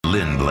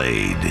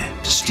Blade.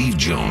 Steve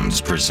Jones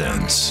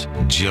presents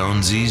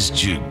Jonesy's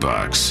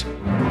Jukebox.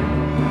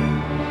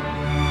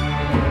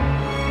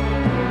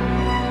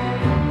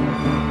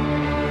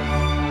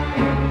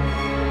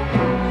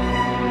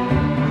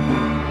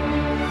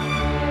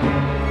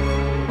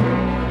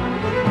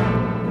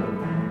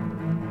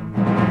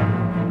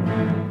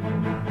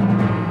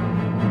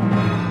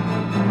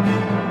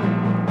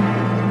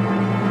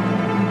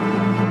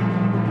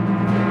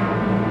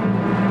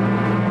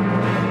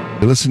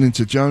 You're listening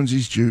to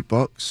Jonesy's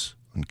Jukebox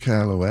on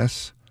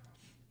KLOS.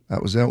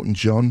 That was Elton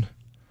John.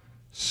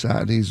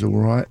 Saturday's All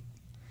Right.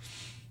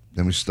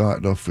 Then we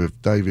started off with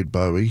David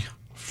Bowie,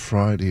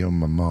 Friday on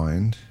My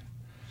Mind.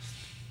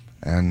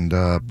 And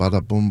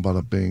Bada Boom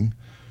Bada Bing.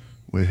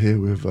 We're here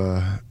with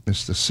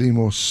Mr.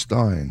 Seymour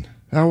Stein.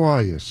 How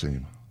are you,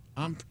 Seymour?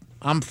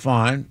 I'm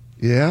fine.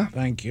 Yeah?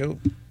 Thank you.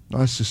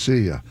 Nice to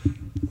see you.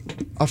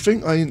 I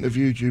think I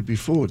interviewed you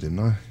before, didn't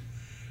I?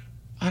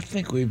 I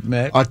think we've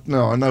met.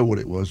 No, I know what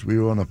it was. We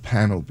were on a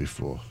panel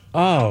before.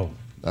 Oh.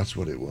 That's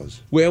what it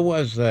was. Where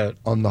was that?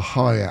 On the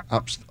Hyatt,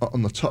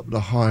 on the top of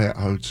the Hyatt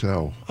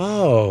Hotel.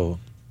 Oh,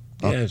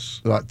 yes.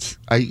 Like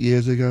 8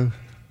 years ago?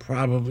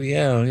 Probably,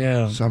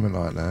 yeah. Something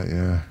like that,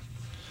 yeah.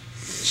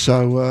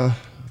 So,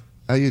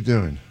 how you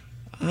doing?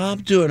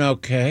 I'm doing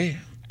okay.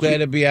 Glad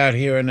to be out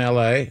here in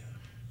L.A.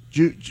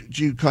 Do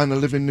you kind of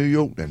live in New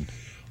York then?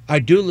 I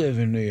do live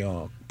in New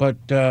York, but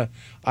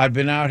I've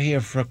been out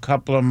here for a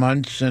couple of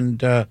months,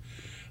 and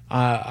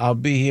I'll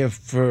be here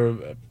for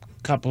a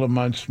couple of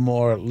months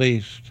more at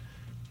least.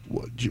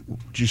 Do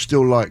you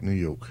still like New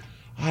York?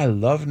 I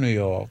love New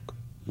York.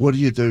 What do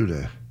you do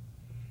there?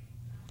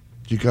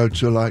 Do you go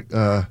to like,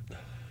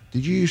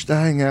 did you used to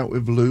hang out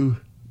with Lou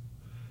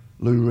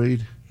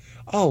Reed?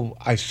 Oh,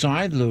 I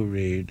signed Lou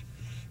Reed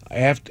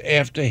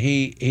after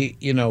he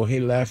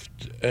left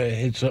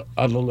his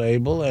other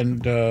label,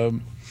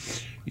 and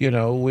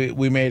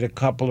we made a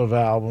couple of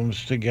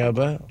albums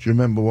together. Do you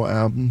remember what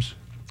albums?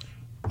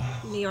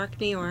 New York.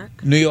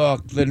 New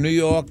York. The New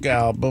York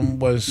album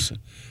was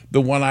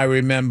the one I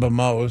remember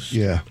most.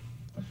 Yeah.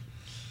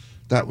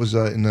 That was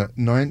in the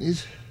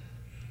 90s?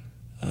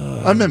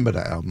 I remember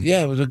that album.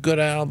 Yeah, it was a good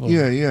album.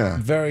 Yeah.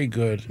 Very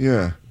good.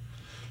 Yeah.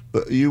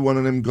 But are you one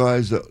of them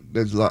guys that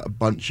there's like a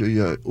bunch of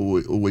you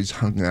always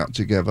hung out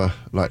together,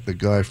 like the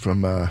guy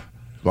from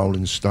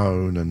Rolling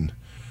Stone and...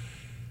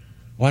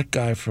 What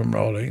guy from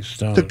Rolling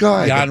Stone? The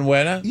guy. Jan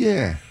Wenner?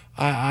 Yeah.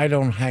 I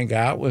don't hang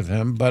out with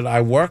him, but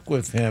I work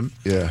with him.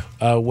 Yeah.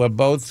 We're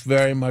both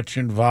very much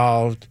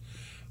involved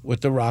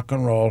with the Rock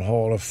and Roll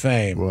Hall of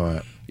Fame.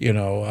 Right.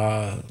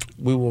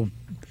 We were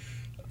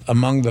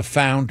among the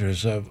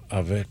founders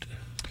of it.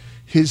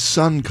 His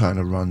son kind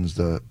of runs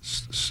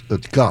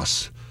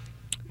Gus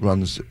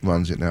runs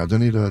it now,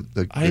 doesn't he?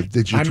 The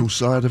digital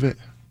side of it.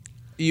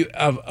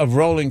 Of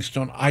Rolling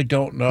Stone, I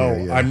don't know.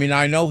 Yeah. I mean,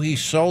 I know he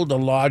sold a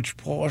large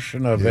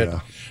portion of it,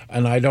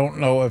 and I don't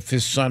know if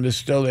his son is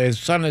still there. His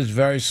son is a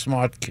very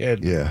smart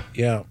kid.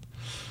 Yeah.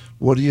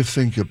 What do you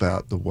think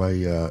about the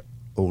way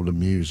all the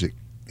music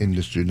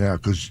industry now?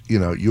 Because,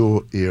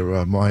 your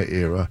era, my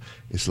era,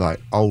 it's like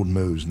old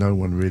news. No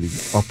one really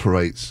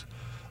operates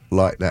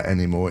like that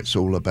anymore. It's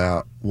all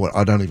about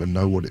I don't even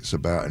know what it's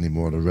about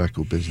anymore, the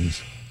record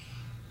business.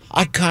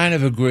 I kind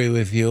of agree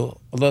with you,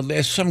 although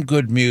there's some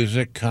good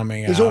music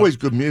coming out. There's always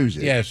good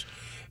music. Yes,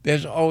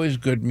 there's always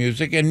good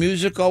music, and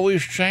music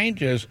always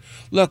changes.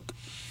 Look,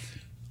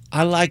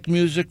 I like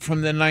music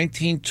from the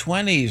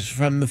 1920s,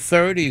 from the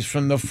 30s,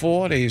 from the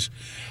 40s.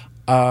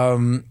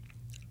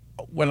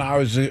 When I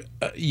was a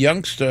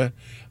youngster,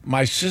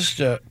 my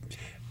sister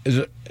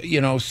is,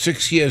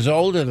 6 years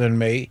older than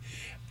me,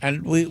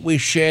 and we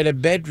shared a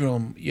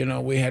bedroom.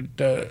 We had,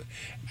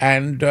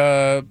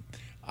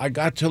 I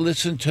got to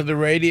listen to the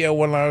radio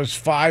when I was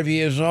 5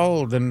 years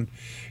old, and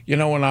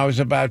when I was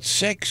about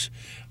 6,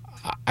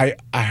 I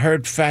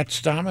heard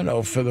Fats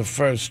Domino for the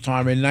first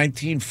time in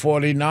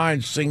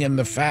 1949 singing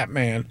 "The Fat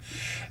Man,"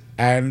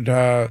 and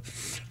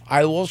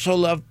I also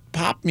loved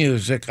pop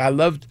music. I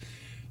loved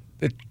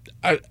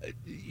I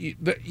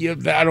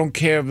don't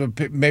care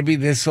if maybe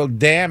this will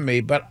damn me,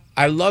 but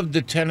I loved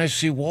the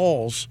Tennessee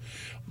Waltz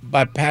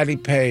by Patti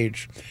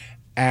Page,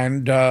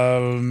 and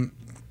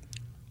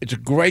it's a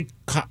great.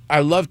 I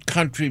loved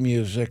country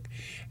music,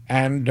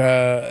 and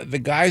the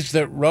guys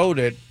that wrote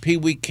it, Pee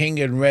Wee King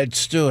and Red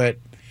Stewart,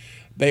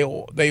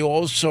 they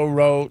also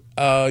wrote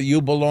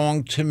 "You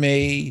Belong to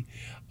Me."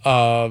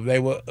 They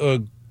were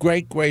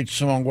great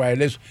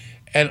songwriters,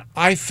 and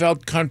I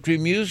felt country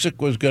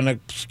music was going to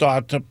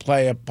start to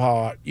play a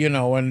part,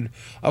 And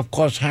of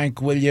course,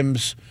 Hank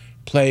Williams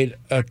played.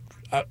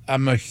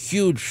 I'm a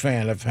huge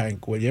fan of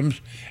Hank Williams,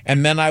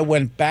 and then I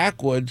went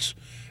backwards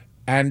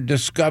and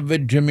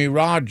discovered Jimmy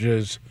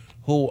Rogers,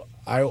 who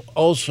I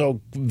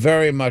also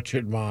very much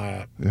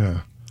admire.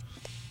 Yeah.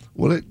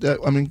 Well,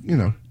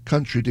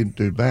 country didn't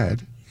do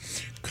bad.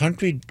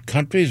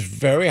 Country's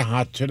very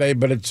hot today,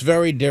 but it's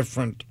very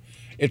different.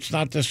 It's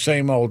not the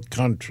same old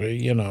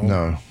country,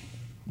 No.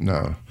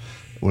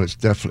 Well, it's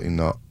definitely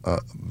not.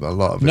 A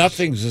lot of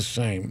nothing's the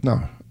same.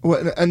 No,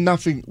 Well, and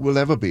nothing will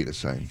ever be the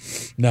same.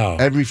 No.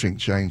 Everything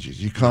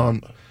changes. You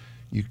can't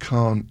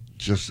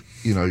just,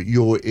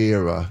 your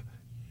era,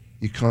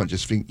 you can't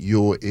just think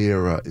your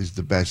era is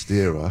the best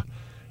era.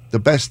 The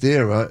best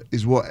era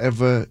is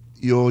whatever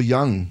you're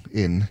young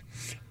in.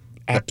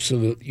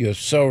 Absolutely. You're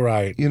so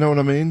right. You know what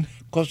I mean?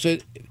 Because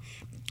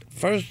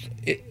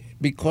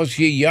because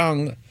you're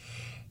young,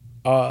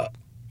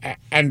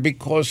 and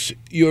because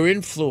you're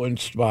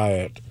influenced by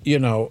it,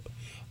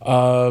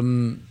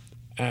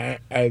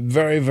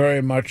 very,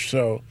 very much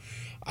so.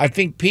 I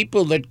think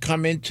people that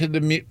come into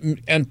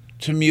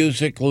into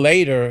music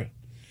later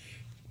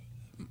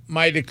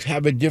might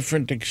have a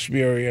different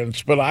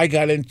experience, but I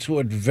got into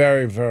it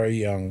very, very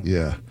young.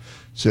 Yeah.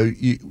 So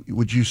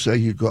would you say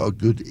you got a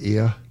good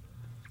ear?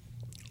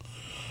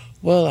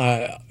 Well,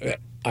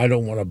 I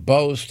don't want to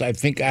boast. I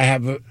think I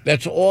have.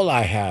 That's all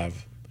I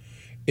have,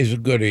 is a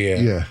good ear.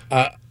 Yeah.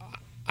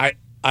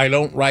 I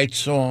don't write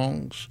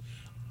songs.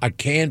 I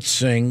can't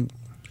sing.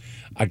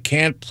 I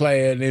can't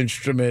play an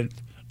instrument.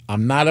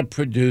 I'm not a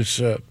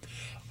producer.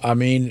 I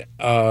mean,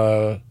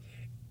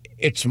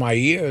 it's my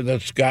ear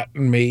that's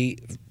gotten me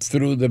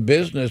through the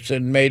business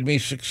and made me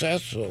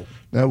successful.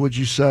 Now, would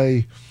you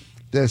say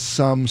there's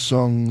some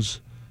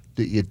songs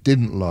that you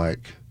didn't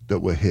like that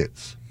were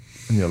hits,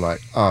 and you're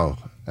like, oh,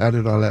 how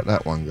did I let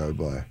that one go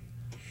by?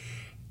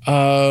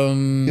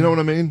 You know what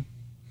I mean?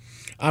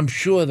 I'm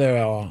sure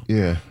there are.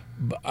 Yeah.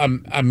 But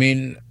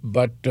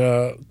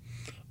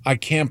I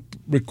can't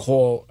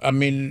recall. I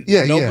mean,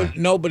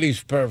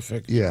 nobody's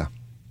perfect. Yeah.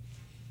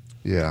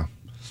 Yeah.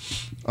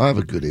 I have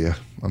a good ear.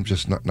 I'm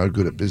just no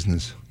good at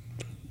business.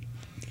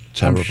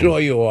 Terrible. I'm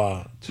sure you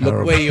are. Terrible.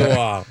 Look where you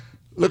are.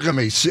 Look at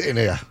me sitting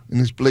here in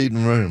this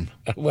bleeding room.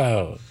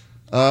 Well.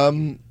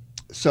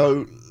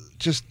 So,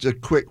 just a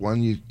quick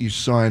one. You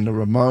signed the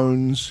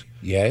Ramones.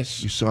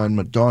 Yes. You signed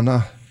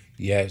Madonna.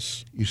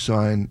 Yes. You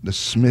signed the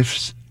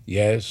Smiths.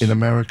 Yes. In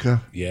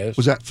America. Yes.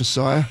 Was that for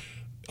Sire?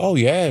 Oh,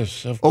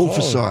 yes, of All course.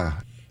 for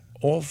Sire.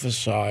 All for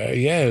Sire,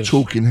 yes.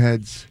 Talking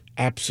Heads.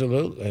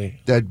 Absolutely.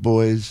 Dead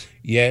Boys.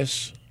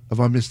 Yes. Have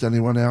I missed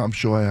anyone out? I'm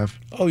sure I have.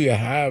 Oh, you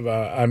have.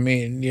 I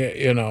mean,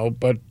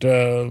 but...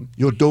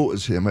 Your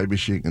daughter's here. Maybe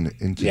she can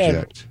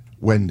interject. Yeah.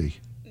 Wendy.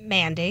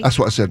 Mandy. That's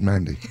what I said,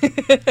 Mandy.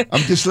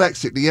 I'm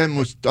dyslexic. The M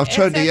was... I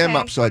turned the M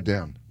upside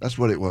down. That's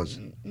what it was.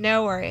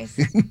 No worries.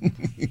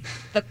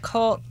 The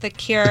Cult, The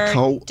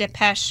Cure,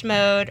 Depeche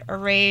Mode,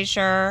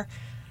 Erasure,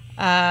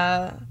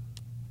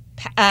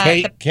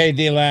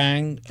 K.D.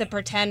 Lang. The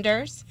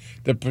Pretenders.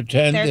 The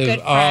Pretenders. They're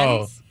good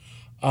friends.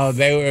 Oh,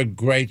 they were a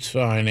great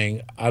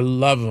signing. I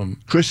love them.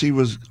 Chrissy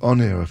was on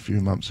here a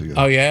few months ago.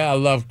 Oh, yeah? I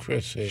love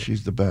Chrissy.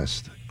 She's the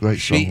best. Great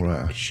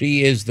songwriter.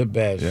 She is the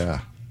best. Yeah.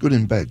 Good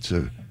in bed,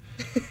 too.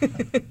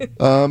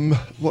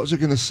 What was I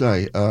going to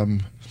say?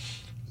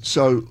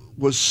 So,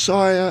 was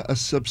Sire a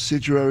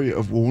subsidiary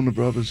of Warner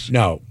Brothers?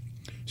 No.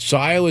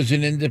 Sire was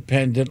an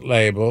independent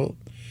label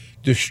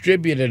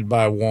distributed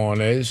by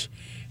Warner's.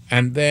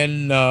 And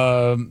then,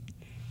 I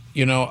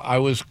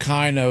was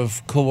kind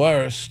of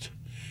coerced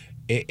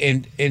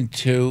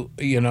into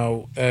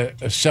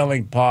a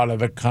selling part of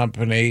the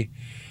company,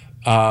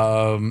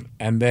 and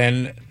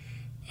then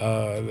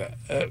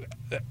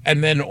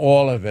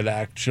all of it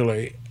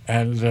actually,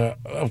 and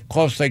of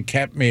course they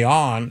kept me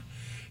on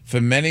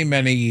for many,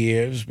 many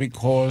years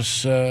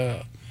because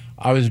I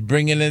was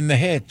bringing in the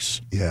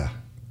hits. Yeah,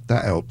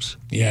 that helps.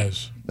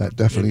 Yes, that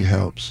definitely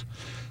helps.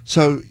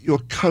 So your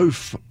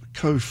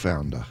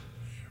co-founder,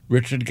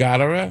 Richard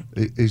Gottera,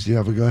 is the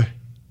other guy.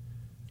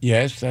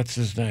 Yes, that's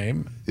his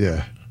name.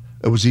 Yeah.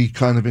 Was he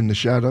kind of in the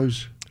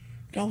shadows?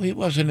 No, he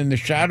wasn't in the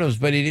shadows,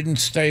 but he didn't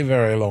stay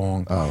very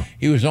long. Oh.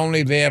 He was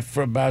only there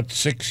for about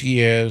 6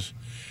 years,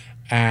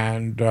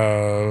 and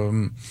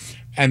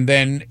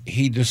then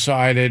he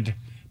decided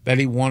that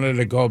he wanted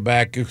to go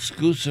back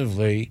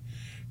exclusively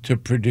to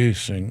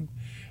producing,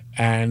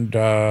 and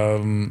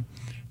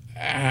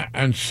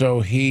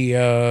so he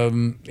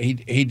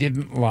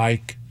didn't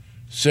like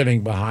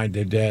sitting behind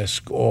a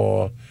desk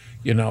or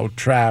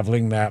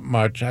traveling that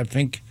much. I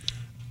think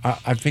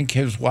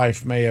his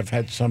wife may have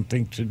had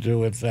something to do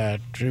with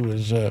that. She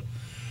was, from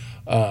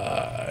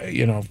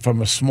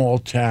a small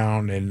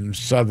town in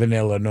southern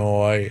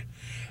Illinois,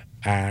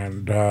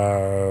 and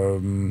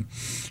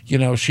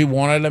she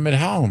wanted him at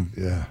home.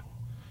 Yeah,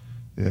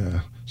 yeah.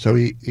 So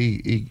he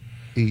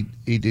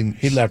didn't.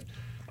 He left.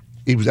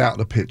 He was out of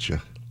the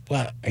picture.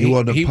 Well, he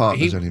wasn't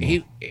partners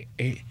anymore.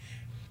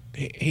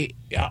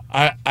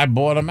 I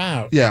bought him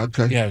out. Yeah.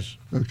 Okay. Yes.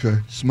 Okay.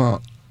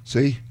 Smart.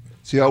 See,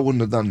 I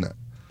wouldn't have done that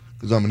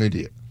because I'm an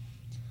idiot.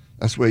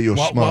 That's where you're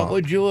smart. What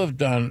would you have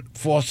done?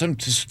 Force him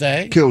to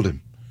stay? Killed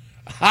him.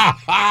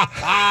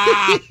 I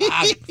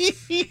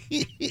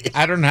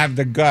don't have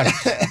the guts.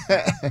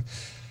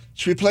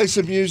 Should we play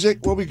some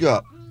music? What we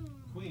got?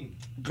 Queen.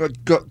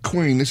 Got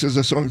Queen. This is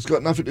a song. It's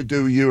got nothing to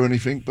do with you or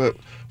anything, but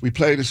we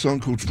played a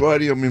song called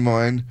Friday on My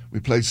Mind. We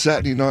played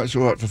Saturday Night's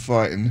All Right for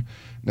Fighting.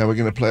 Now we're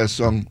going to play a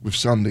song with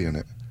Sunday in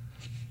it.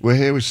 We're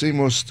here with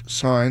Seymour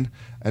Stein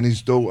and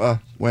his daughter,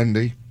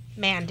 Wendy.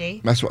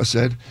 Mandy. That's what I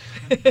said.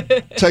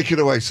 Take it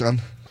away,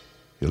 son.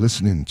 You're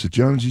listening to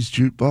Jonesy's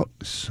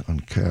Jukebox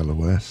on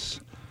KLOS.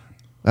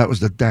 That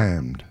was The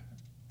Damned,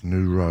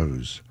 New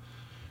Rose.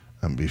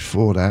 And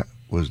before that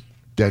was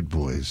Dead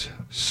Boys,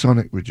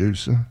 Sonic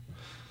Reducer,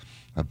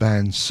 a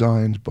band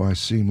signed by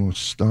Seymour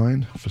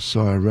Stein for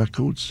Sire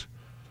Records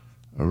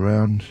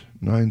around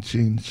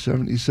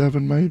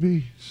 1977,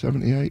 maybe?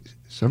 78?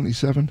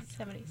 77?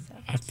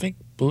 77. I think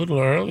a little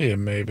earlier,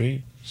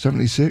 maybe.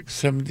 76?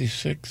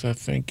 76, I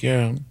think,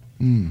 yeah.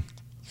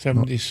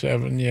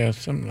 77, yeah,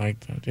 something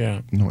like that,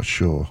 yeah. Not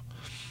sure.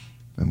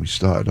 And we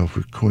started off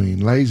with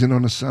Queen, Lazing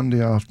on a Sunday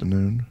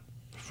Afternoon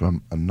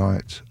from A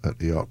Night at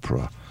the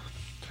Opera.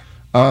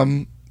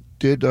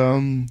 Did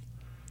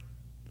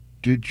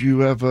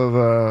you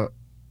ever,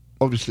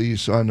 obviously you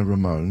signed the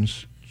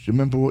Ramones. Do you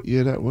remember what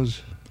year that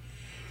was?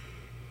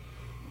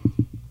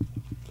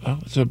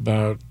 That was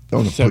about... I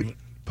don't want to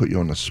put you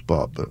on the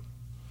spot, but...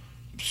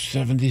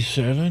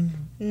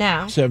 77?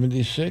 No.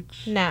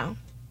 76? No.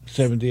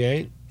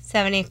 78?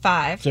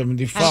 75.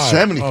 75.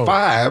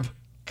 75?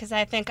 Because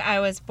I think I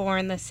was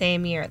born the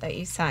same year that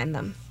you signed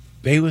them.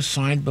 They were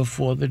signed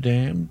before The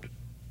Damned?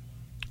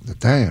 The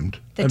Damned?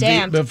 The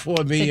Damned.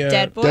 Before the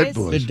Dead Boys? Dead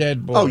Boys. The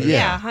Dead Boys. Oh,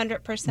 yeah.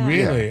 100%.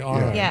 Really? Yeah, All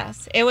yeah. right.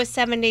 Yes. It was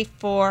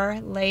 74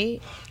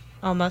 late,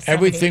 almost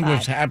Everything 75.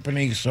 was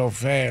happening so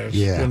fast,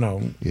 Yeah. you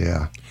know.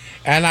 Yeah.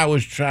 And I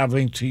was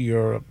traveling to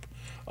Europe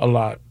a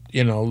lot,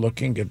 you know,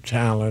 looking at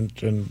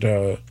talent and...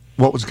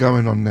 What was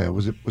going on there?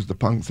 Was the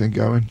punk thing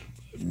going?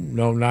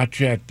 No, not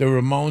yet. The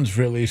Ramones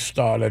really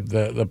started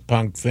the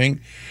punk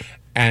thing.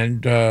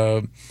 And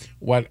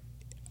what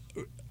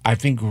I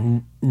think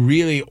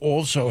really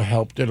also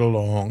helped it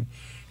along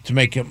to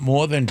make it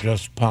more than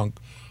just punk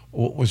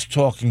was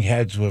Talking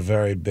Heads were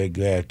very big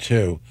there,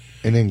 too.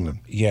 In England?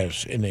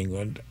 Yes, in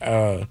England.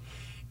 The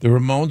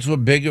Ramones were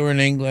bigger in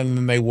England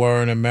than they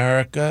were in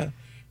America.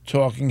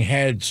 Talking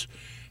Heads,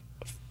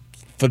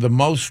 for the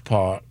most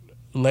part,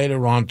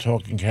 later on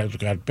Talking Heads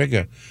got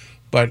bigger,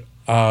 but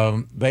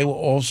they were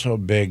also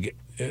big.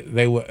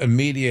 They were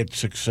immediate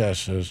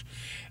successes,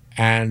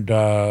 and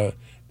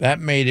that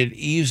made it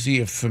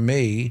easier for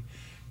me,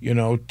 you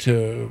know,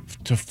 to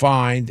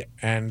find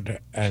and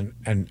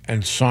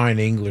sign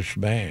English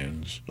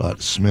bands. Like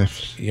the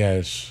Smiths?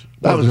 Yes.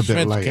 That was the a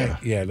bit Smiths later.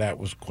 yeah, that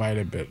was quite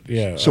a bit,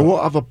 yeah. So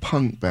what other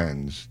punk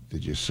bands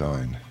did you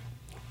sign?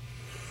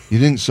 You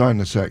didn't sign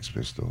the Sex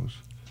Pistols.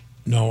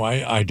 No,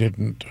 I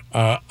didn't.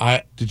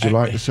 Did you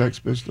like the Sex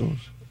Pistols?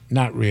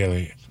 Not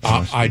really.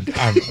 But I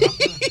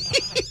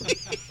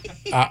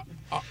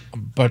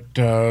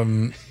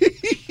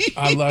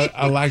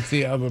like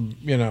the other,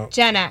 you know.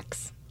 Gen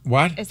X.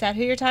 What? Is that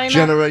who you're talking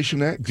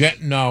Generation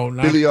X? No,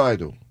 not Billy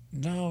Idol?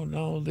 No.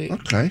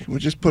 Okay, we'll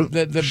just put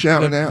the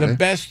shouting out the there.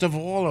 best of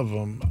all of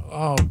them.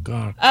 Oh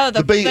God. about? Oh,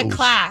 The Beatles. the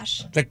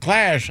Clash. The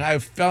Clash.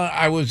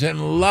 I was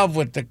in love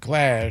with the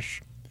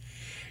Clash,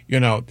 you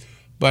know,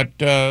 but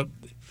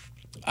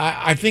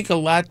I think a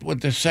lot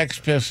with the Sex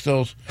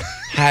Pistols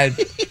had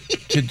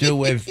to do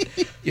with,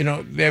 you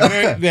know, there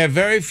are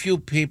very few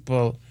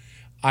people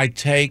I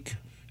take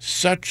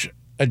such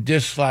a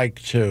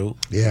dislike to.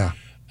 Yeah.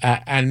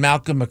 And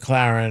Malcolm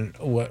McLaren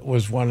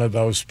was one of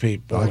those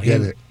people. I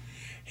get it.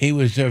 He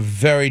was a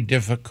very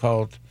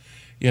difficult,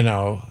 you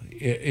know,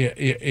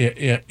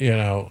 you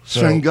know.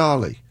 So,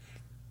 Svengali?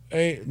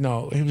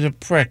 no, he was a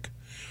prick.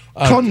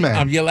 Con man?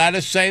 Are you allowed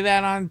to say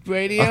that on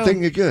radio? I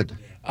think you're good.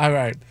 All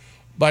right,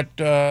 but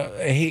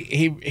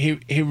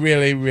he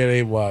really,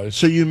 really was.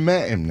 So you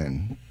met him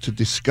then to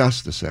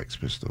discuss the Sex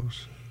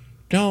Pistols?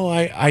 No,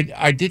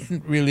 I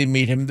didn't really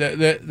meet him.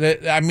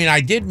 I mean,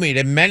 I did meet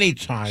him many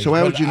times. So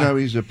how would you know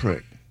he's a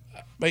prick?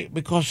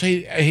 Because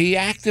he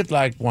acted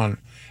like one,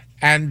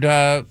 and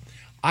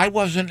I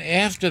wasn't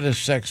after the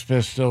Sex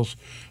Pistols,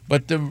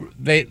 but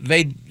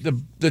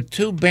the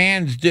two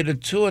bands did a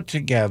tour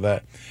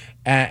together,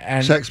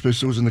 and Sex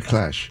Pistols and the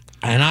Clash.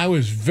 And I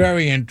was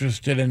very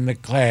interested in the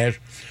Clash,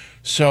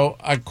 so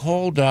I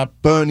called up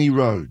Bernie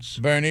Rhodes.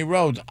 Bernie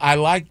Rhodes. I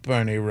liked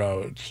Bernie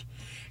Rhodes,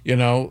 you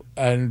know,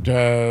 and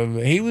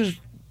he was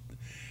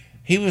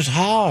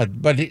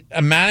hard, but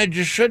a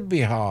manager should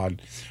be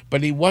hard,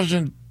 but he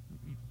wasn't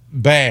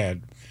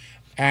bad.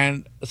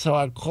 And so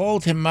I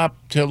called him up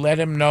to let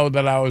him know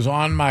that I was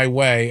on my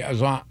way,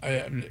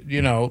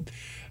 you know,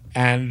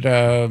 and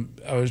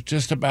I was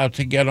just about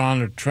to get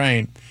on a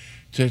train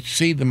to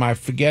see them. I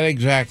forget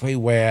exactly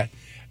where,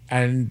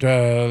 and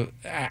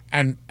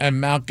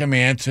Malcolm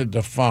answered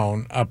the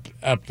phone up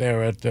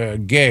there at the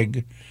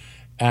gig,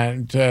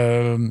 and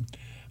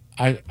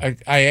I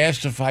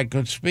asked if I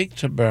could speak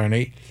to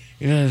Bernie.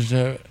 He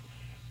says,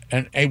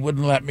 and he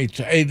wouldn't let me.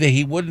 Either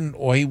he wouldn't,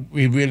 or he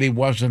really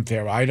wasn't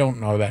there. I don't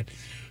know that.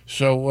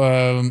 So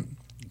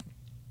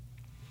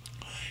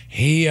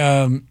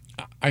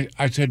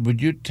I said,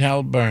 would you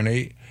tell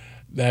Bernie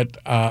that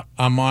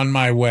I'm on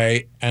my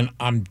way and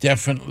I'm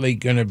definitely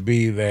going to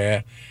be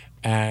there,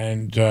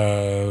 and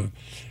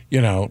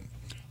you know,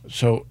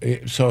 so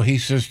he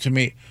says to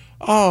me,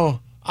 oh,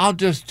 I'll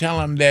just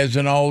tell him there's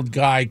an old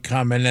guy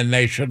coming and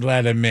they should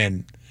let him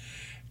in.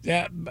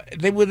 Yeah,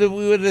 we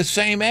were the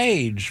same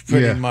age,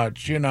 pretty Yeah.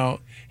 much. You know,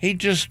 he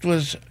just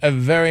was a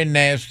very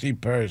nasty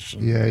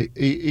person. Yeah,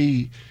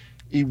 he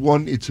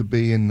wanted to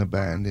be in the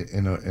band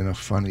in a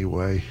funny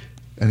way,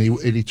 and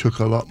he took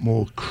a lot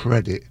more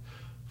credit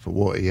for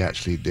what he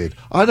actually did.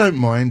 I don't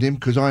mind him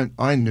because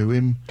I knew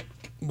him.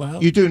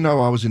 Well, You do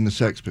know I was in the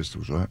Sex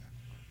Pistols, right?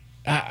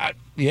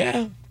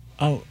 yeah.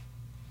 Oh,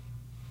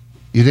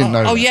 You didn't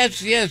know oh,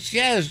 that?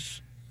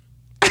 yes.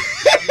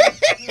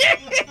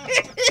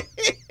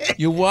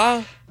 You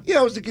were? Yeah,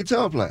 I was the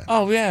guitar player.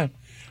 Oh, yeah.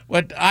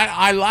 But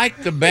I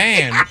liked the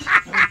band.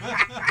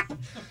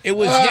 It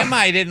was him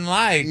I didn't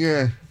like.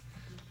 Yeah.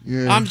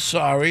 I'm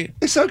sorry.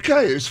 It's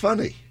okay. It's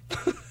funny.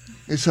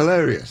 It's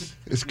hilarious.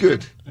 It's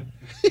good.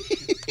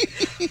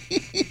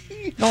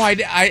 No,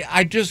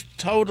 I just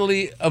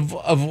totally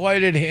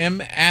avoided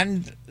him,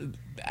 and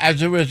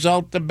as a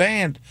result, the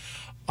band.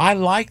 I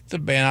liked the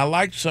band. I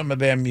liked some of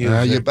their music.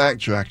 Now you're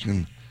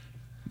backtracking.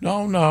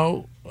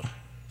 No.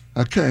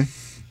 Okay.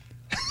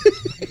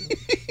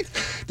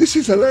 This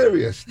is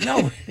hilarious.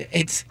 No,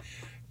 it's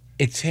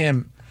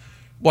him.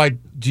 Why,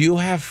 do you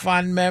have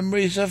fond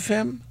memories of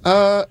him?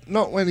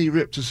 Not when he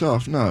ripped us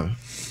off, no.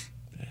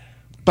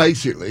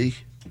 Basically,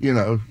 you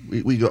know,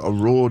 we got a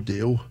raw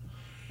deal,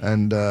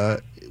 and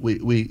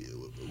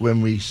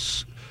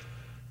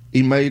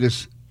he made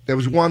us. There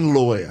was one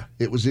lawyer.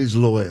 It was his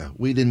lawyer.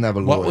 We didn't have a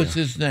lawyer. What was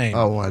his name?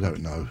 Oh, I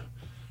don't know.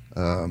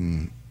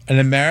 An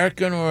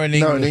American or an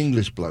English? No, an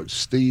English bloke.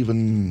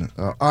 Stephen.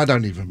 I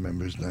don't even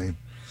remember his name.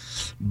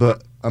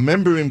 But I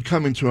remember him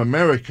coming to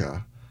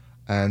America,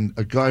 and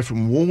a guy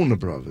from Warner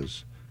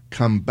Brothers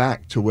come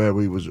back to where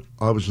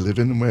I was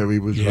living and where he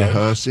was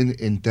rehearsing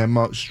in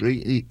Denmark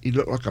Street. He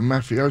looked like a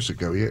mafioso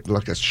guy. He had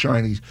like a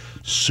shiny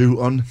suit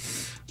on,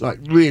 like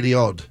really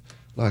odd.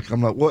 Like,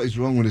 I'm like, what is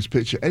wrong with this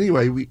picture?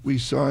 Anyway, we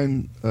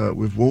signed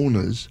with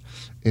Warner's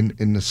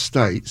in the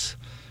States.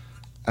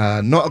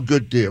 Not a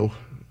good deal.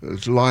 It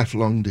was a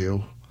lifelong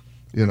deal.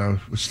 You know,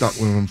 we're stuck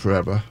with them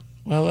forever.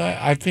 Well,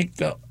 I think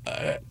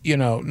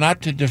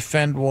not to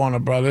defend Warner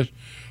Brothers,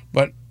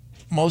 but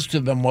most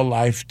of them were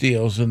life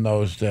deals in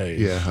those days.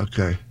 Yeah,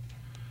 okay.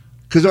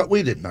 Because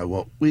we didn't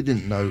know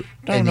anything.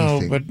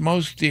 No, but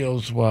most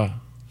deals were.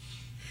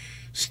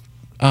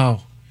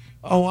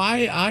 Oh,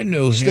 I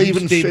knew him.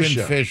 Stephen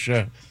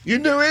Fisher. You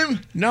knew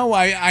him? No,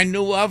 I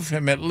knew of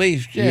him at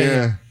least.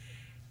 Yeah.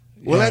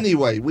 Well, Yeah.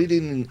 anyway, we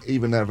didn't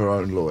even have our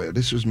own lawyer.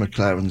 This was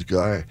McLaren's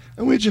guy.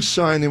 And we're just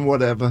signing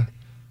whatever,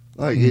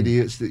 like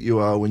idiots that you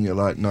are when you're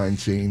like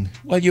 19.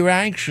 Well, you're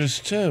anxious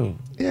too.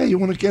 Yeah, you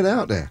want to get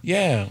out there.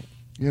 Yeah.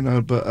 You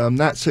know, but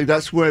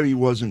that's where he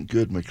wasn't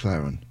good,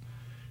 McLaren.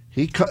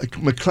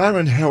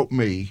 McLaren helped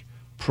me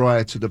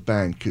prior to the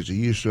band because he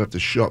used to have the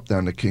shop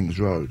down the King's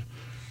Road.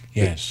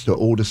 Yes. That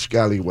all the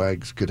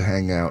scallywags could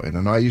hang out in,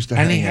 and I used to.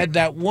 And he had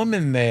that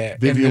woman there,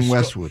 Vivian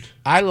Westwood.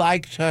 I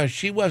liked her.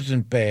 She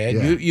wasn't bad.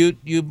 Yeah.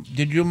 You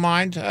did you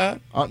mind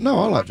her? No,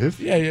 I liked Viv.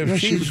 Yeah,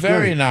 she she was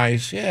very great.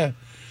 nice. Yeah.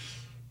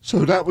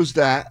 So that was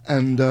that,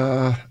 and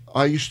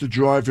I used to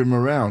drive him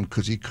around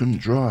because he couldn't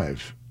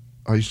drive.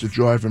 I used to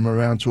drive him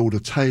around to all the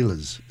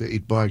tailors that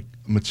he'd buy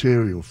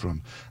material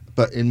from,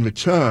 but in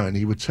return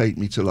he would take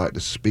me to like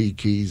the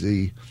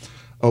Speakeasy,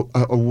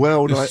 a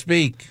world.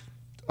 Speak.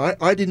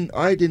 I didn't.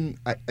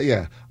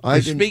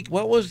 Speak.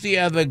 What was the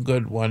other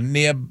good one?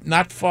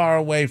 Not far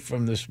away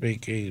from the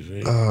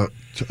Speakeasy.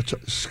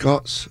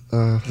 Scott's.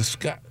 The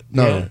Scott.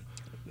 No. Yeah,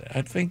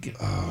 I think.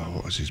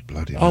 What was his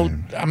bloody Oh,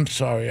 name? I'm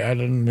sorry. I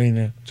didn't mean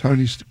it.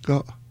 Tony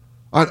Scott.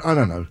 I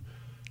don't know.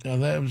 No,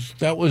 that was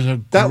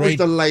a That was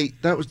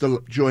great. That was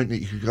the joint that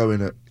you could go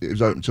in at. It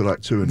was open till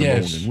like 2 in the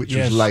Yes, morning, which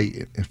yes. was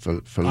late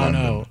for I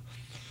London.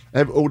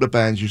 know. All the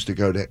bands used to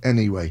go there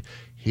anyway.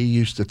 He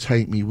used to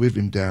take me with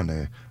him down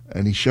there,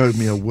 and he showed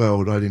me a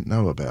world I didn't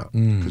know about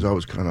because I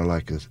was kind of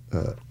like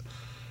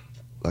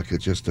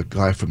just a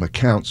guy from a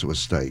council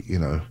estate, you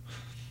know,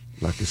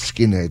 like a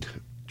skinhead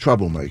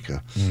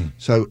troublemaker.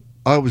 So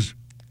I was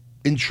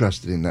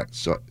interested in that,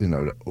 you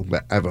know, all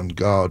that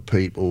avant-garde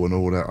people and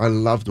all that. I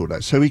loved all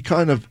that. So he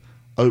kind of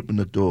opened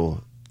the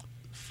door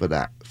for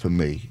that for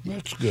me.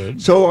 That's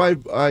good. So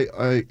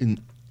I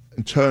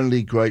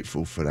internally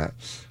grateful for that.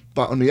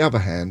 But on the other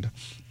hand,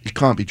 he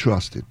can't be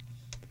trusted.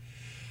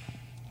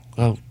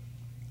 Well,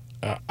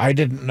 I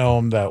didn't know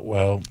him that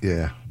well.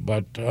 Yeah.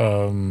 But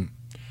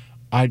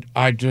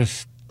I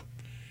just,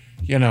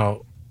 you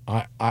know,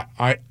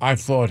 I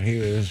thought he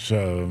was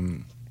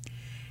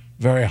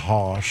very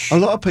harsh. A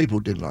lot of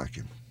people did like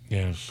him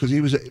Yes. because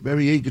he was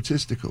very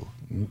egotistical.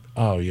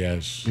 Oh,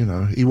 yes. You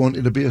know, he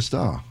wanted to be a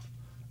star.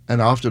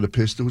 And after the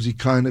Pistols, he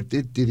kind of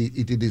he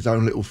did his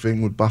own little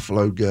thing with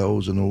Buffalo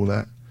Girls and all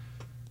that.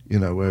 You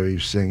know, where he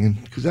was singing,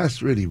 because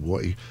that's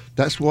really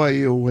that's why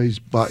he always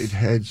butted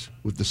heads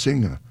with the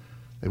singer.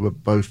 They were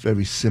both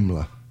very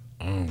similar.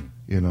 Oh.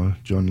 You know,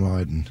 John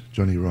Lydon,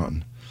 Johnny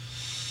Rotten.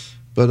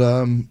 But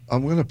I'm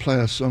going to play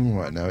a song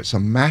right now. It's a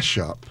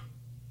mashup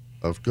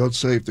of God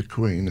Save the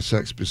Queen, the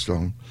Sex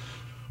Pistols,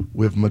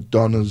 with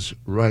Madonna's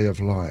Ray of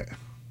Light.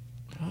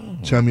 Oh.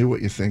 Tell me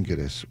what you think of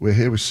this. We're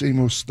here with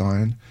Seymour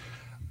Stein,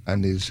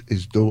 and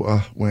his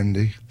daughter,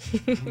 Wendy.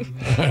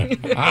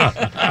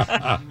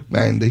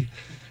 Mandy.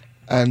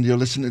 And you're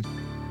listening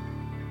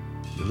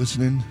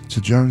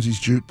to Jonesy's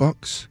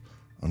Jukebox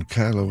on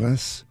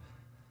KLOS.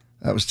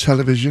 That was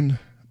Television,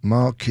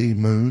 Marquee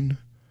Moon.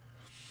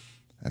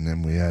 And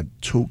then we had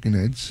Talking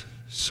Heads,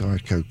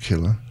 Psycho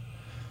Killer,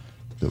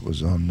 that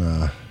was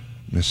on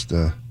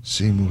Mr.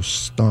 Seymour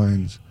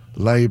Stein's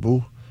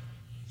label,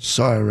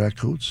 Sire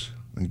Records,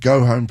 and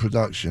Go Home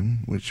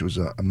Production, which was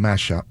a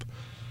mashup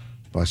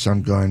by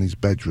some guy in his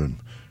bedroom,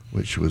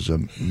 which was a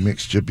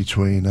mixture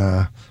between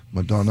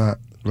Madonna,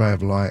 Ray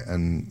of Light,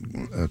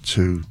 and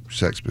 2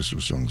 Sex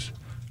Pistols songs.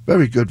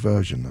 Very good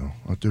version, though.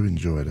 I do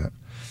enjoy that.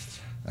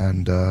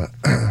 And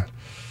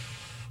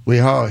we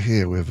are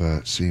here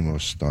with Seymour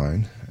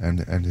Stein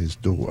and his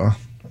daughter.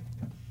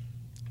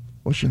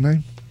 What's your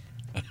name?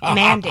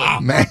 Mandy.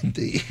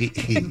 Mandy.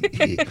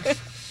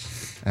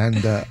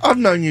 And I've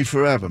known you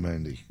forever,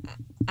 Mandy.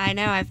 I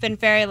know. I've been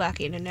very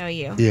lucky to know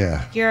you.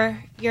 Yeah.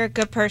 You're a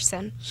good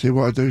person. See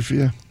what I do for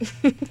you?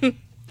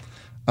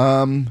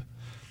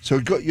 So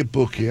we got your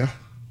book here,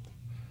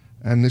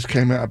 and this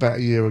came out about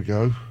a year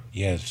ago.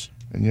 Yes.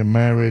 And you're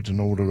married and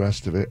all the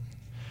rest of it.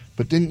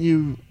 But didn't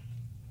you...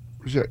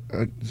 Is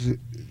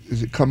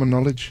it common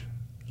knowledge?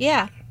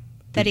 Yeah.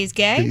 That he's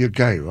gay? That you're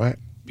gay, right?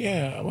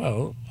 Yeah,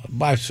 well,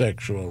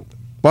 bisexual.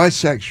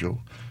 Bisexual?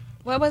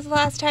 When was the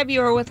last time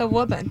you were with a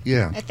woman?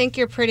 Yeah. I think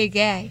you're pretty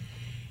gay.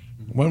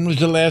 When was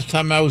the last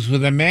time I was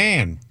with a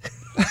man?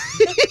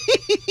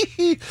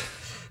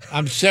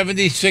 I'm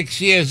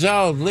 76 years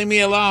old. Leave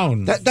me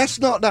alone. That's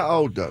not that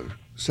old, though.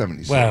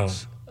 76. Well,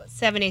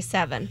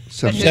 77.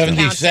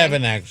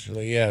 77,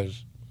 actually,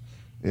 yes.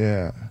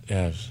 Yeah.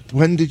 Yes.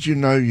 When did you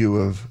know you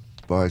were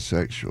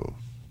bisexual?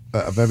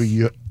 At a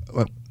very...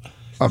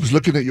 I was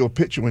looking at your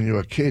picture when you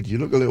were a kid. You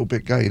look a little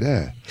bit gay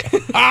there.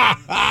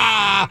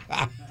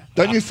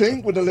 Don't you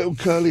think, with the little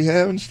curly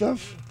hair and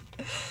stuff?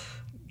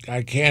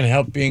 I can't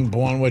help being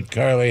born with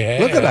curly hair.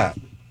 Look at that.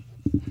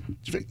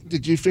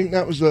 Did you think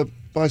that was a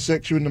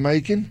bisexual in the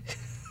making,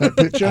 that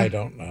picture? I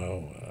don't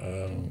know.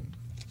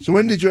 So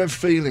when did you have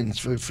feelings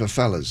for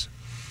fellas?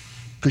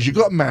 Because you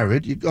got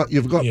married, you've got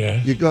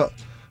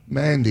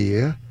Mandy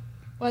here.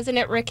 Wasn't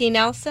it Ricky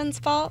Nelson's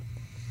fault?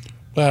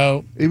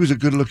 Well, he was a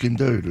good-looking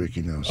dude,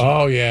 Ricky Nelson.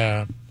 Oh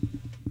yeah,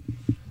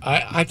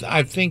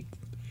 I think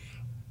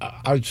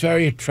I was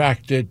very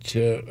attracted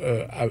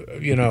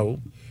to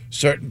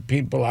certain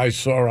people I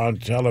saw on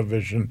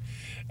television,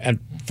 and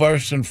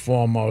first and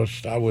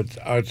foremost, I would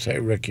say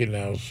Ricky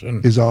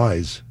Nelson. His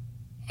eyes.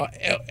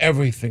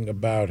 Everything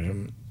about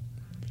him.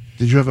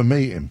 Did you ever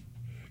meet him?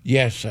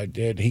 Yes, I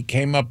did. He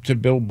came up to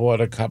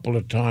Billboard a couple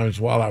of times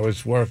while I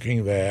was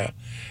working there,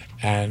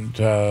 and.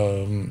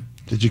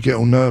 Did you get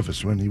all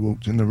nervous when he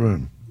walked in the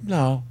room?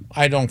 No,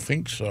 I don't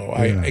think so.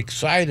 Yeah. I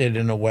excited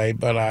in a way,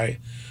 but I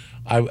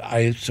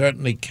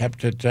certainly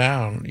kept it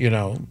down.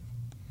 Yeah.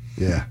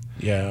 Yeah.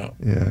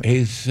 Yeah.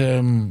 He's.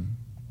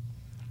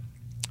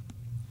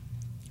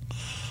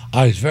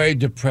 I was very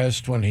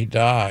depressed when he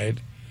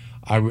died.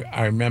 I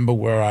remember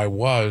where I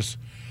was.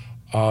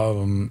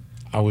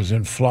 I was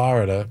in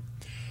Florida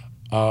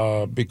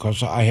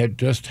because I had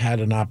just had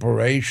an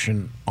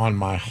operation on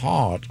my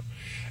heart,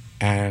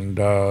 and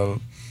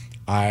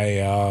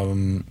I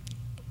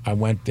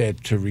went there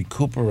to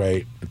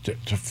recuperate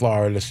to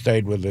Florida.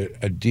 Stayed with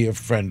a dear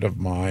friend of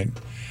mine,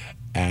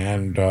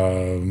 and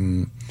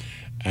I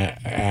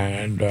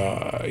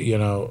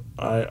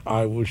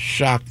was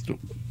shocked.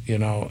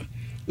 It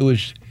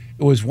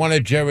was one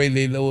of Jerry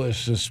Lee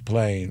Lewis's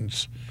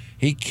planes.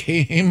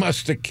 He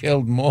must have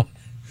killed more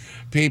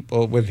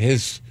people with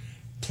his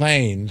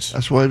planes.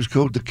 That's why he was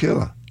called the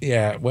Killer.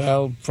 Yeah,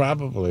 well,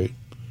 probably.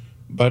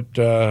 But,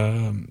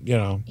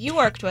 You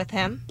worked with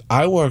him.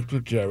 I worked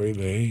with Jerry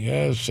Lee,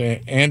 yes.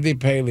 Andy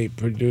Paley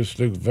produced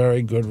a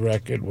very good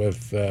record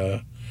with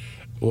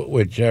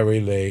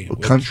Jerry Lee. A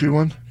country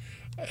one?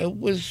 It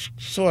was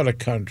sort of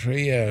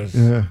country, yes.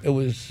 Yeah. It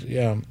was,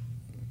 yeah.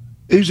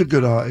 He was a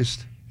good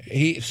artist.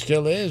 He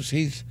still is.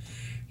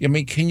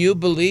 Can you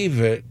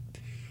believe it?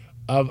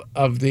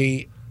 Of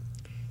the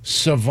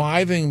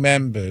surviving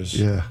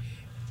members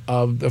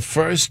of the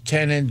first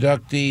 10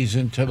 inductees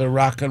into the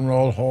Rock and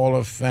Roll Hall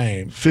of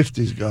Fame.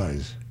 50s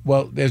guys.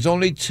 Well, there's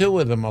only 2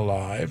 of them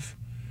alive,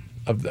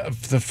 of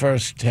the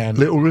first 10.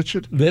 Little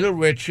Richard? Little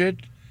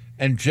Richard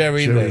and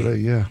Jerry Lee. Jerry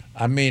Lee, yeah.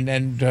 I mean,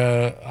 and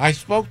I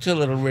spoke to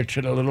Little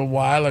Richard a little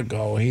while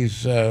ago.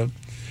 He's,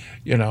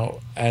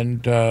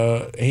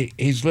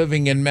 he's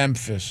living in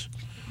Memphis.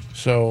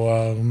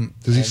 So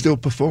does he still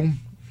perform?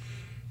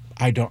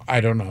 I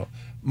don't know.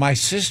 My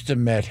sister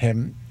met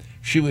him.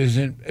 She was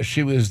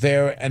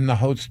there in the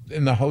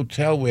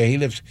hotel where he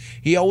lives.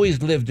 He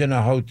always lived in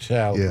a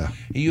hotel. Yeah.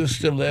 He used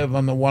to live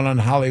on the one on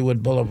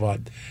Hollywood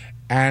Boulevard.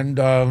 And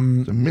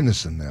he's a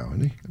minister now,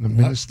 isn't he? A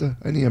minister?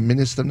 Ain't he a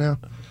minister now?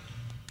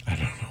 I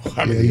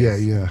don't know.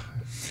 Yeah.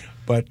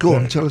 But go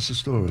on, tell us the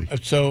story.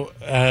 So,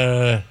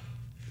 Anne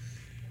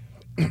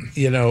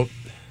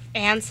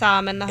saw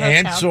him in the hotel.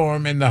 Anne saw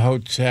him in the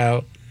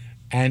hotel,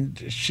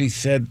 and she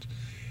said,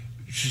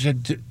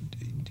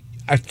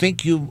 I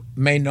think you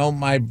may know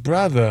my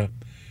brother,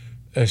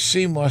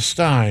 Seymour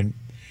Stein.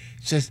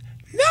 Says,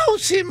 no,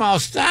 Seymour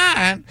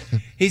Stein.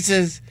 He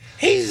says,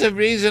 he's the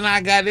reason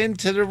I got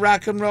into the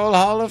Rock and Roll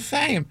Hall of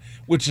Fame,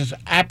 which is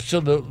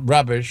absolute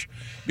rubbish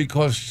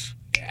because,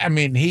 I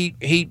mean,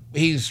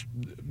 he's,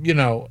 you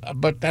know,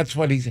 but that's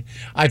what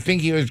I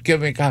think he was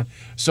giving.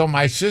 So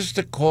my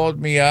sister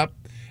called me up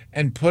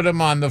and put him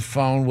on the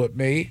phone with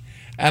me,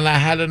 and I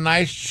had a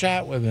nice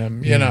chat with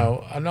him, you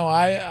know. No,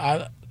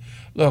 I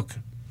look,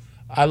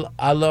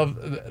 I love,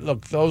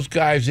 look, those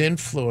guys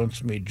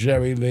influenced me,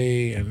 Jerry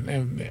Lee and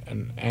many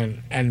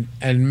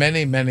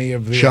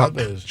of the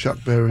others.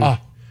 Chuck Berry. Oh,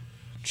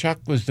 Chuck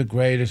was the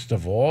greatest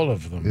of all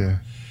of them. Yeah.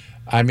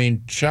 I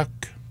mean, Chuck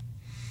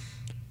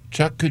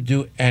could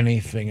do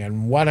anything,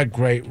 and what a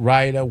great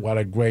writer, what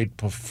a great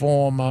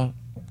performer.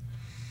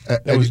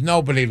 There was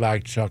nobody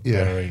like Chuck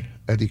Berry.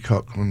 Eddie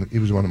Cochran, he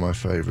was one of my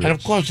favorites. And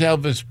of course,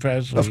 Elvis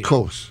Presley. Of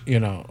course.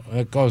 You know,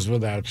 it goes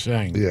without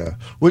saying. Yeah.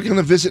 We're going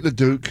to visit the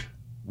Duke.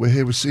 We're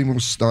here with Seymour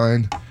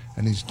Stein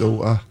and his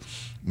daughter,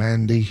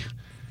 Mandy.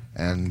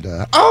 And,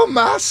 oh,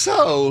 my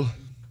soul!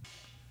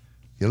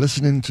 You're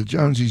listening to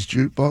Jonesy's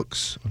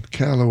Jukebox on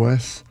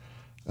KLOS.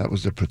 That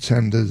was the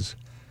Pretenders'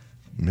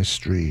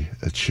 Mystery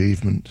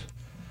Achievement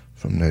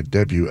from their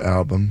debut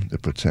album, The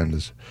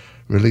Pretenders,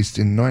 released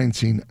in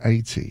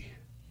 1980,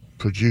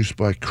 produced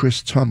by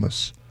Chris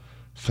Thomas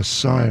for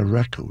Sire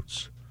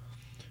Records.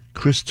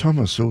 Chris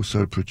Thomas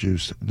also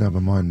produced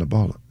Nevermind the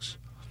Bollocks.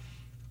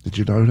 Did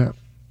you know that?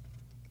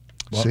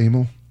 What?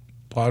 Seymour?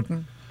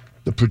 Pardon?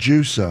 The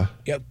producer.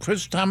 Yeah,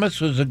 Chris Thomas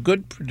was a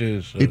good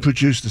producer. He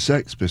produced the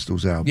Sex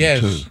Pistols album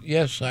too.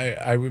 Yes,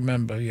 I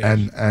remember,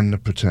 yes. And the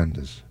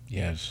Pretenders.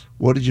 Yes.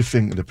 What did you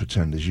think of the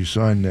Pretenders? You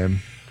signed them.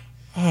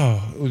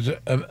 Oh, it was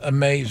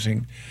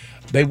amazing.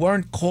 They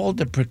weren't called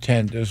the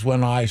Pretenders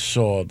when I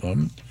saw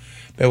them.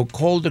 They were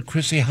called the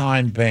Chrissie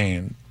Hynde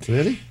Band.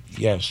 Really?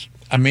 Yes.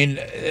 I mean,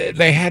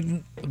 they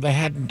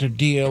hadn't a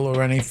deal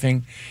or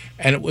anything,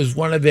 and it was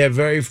one of their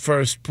very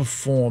first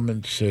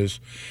performances,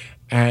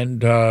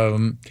 and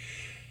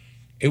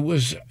it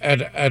was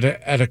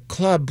at a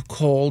club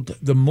called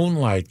the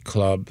Moonlight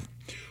Club,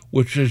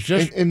 which was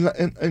just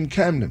in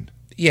Camden.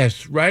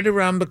 Yes, right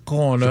around the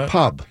corner. It's a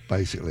pub,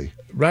 basically.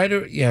 Right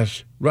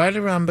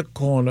around the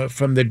corner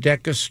from the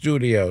Decca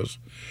Studios.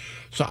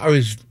 So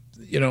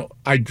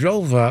I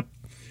drove up,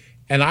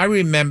 and I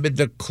remembered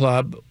the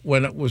club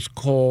when it was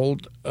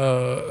called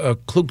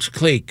Klux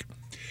Clique.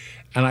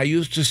 And I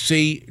used to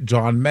see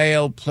John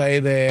Mayall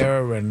play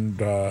there, and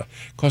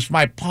because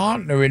my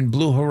partner in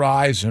Blue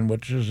Horizon,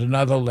 which is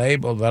another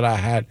label that I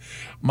had,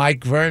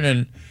 Mike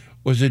Vernon,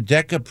 was a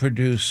Decca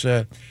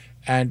producer,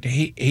 and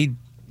he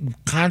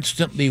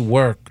constantly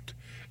worked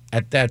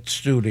at that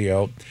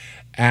studio,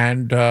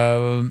 and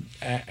a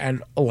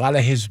lot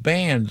of his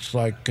bands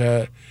like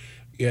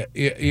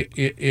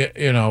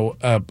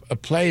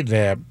played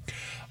there,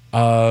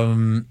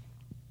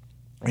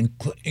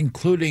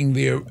 including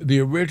the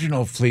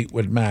original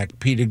Fleetwood Mac,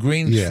 Peter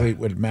Green's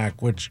Fleetwood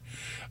Mac, which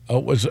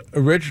was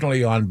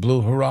originally on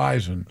Blue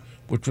Horizon,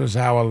 which was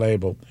our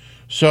label.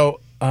 So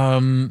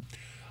I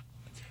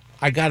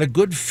got a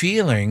good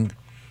feeling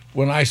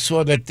when I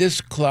saw that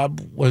this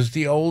club was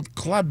the old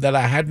club that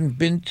I hadn't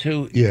been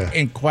to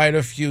in quite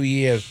a few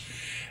years.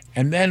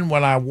 And then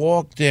when I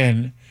walked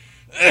in,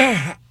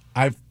 I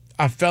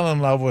fell in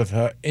love with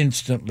her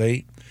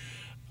instantly.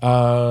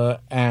 Then,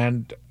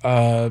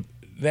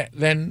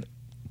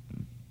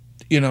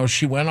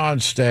 she went on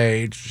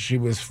stage. She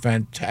was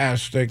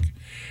fantastic.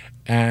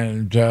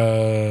 And,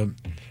 and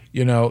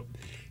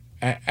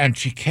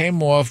she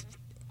came off,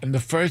 and the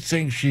first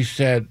thing she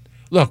said,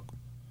 look,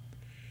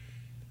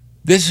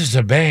 this is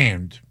a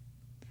band.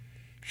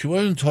 She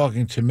wasn't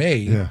talking to me.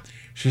 Yeah.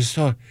 She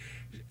said,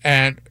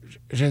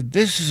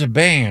 this is a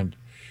band.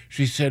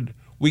 She said,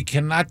 we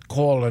cannot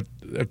call it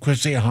a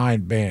Chrissie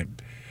Hynde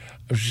Band.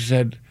 She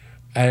said,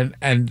 and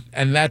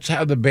that's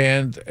how the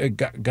band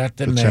got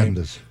the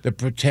name. The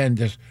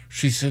Pretenders.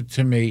 She said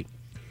to me,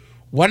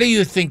 what do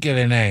you think of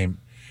the name?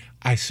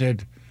 I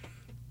said,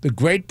 The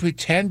Great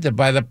Pretender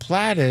by the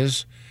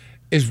Platters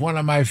is one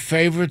of my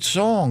favorite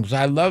songs.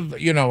 I love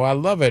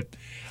it.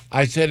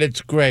 I said,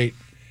 it's great.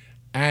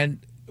 And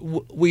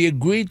we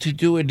agreed to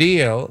do a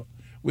deal.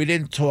 We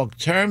didn't talk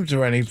terms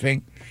or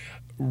anything.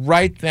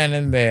 Right then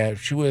and there,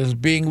 she was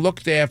being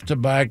looked after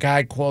by a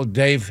guy called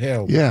Dave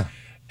Hill. Yeah.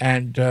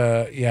 And,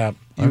 you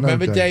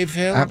remember Dave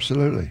Hill?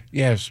 Absolutely.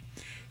 Yes.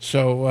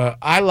 So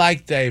I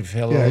like Dave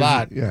Hill a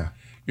lot. Yeah.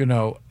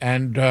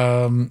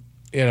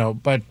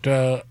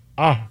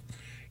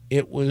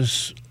 It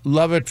was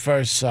love at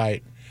first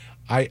sight.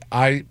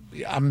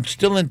 I'm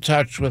still in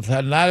touch with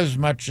her, not as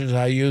much as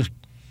I used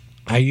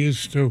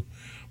to,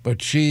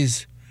 but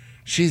she's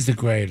the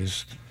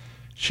greatest.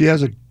 She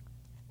has a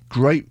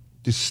great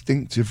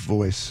distinctive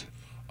voice.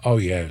 Oh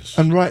yes.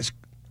 And writes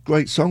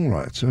great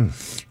songwriter too.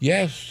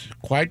 Yes,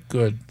 quite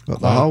good. Got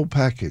the whole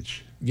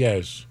package.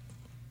 Yes.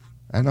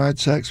 And I had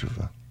sex with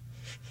her.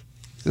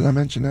 Did I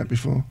mention that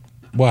before?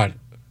 What?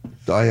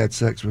 That I had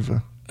sex with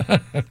her.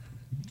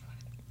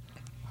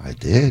 I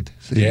did.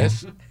 See,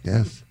 Yes.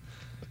 Yes.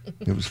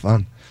 It was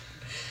fun.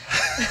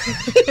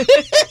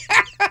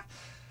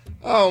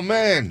 Oh,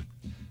 man.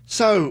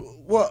 So,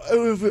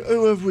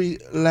 who have we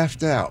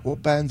left out?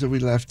 What bands have we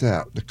left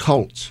out? The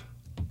Cult.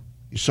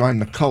 You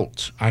signed the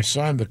Cult. I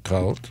signed the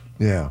Cult.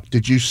 Yeah.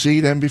 Did you see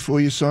them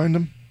before you signed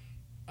them?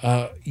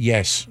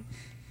 Yes.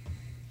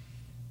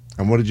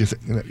 And what did you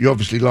think? You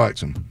obviously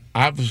liked them.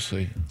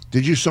 Obviously.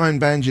 Did you sign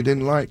bands you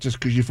didn't like just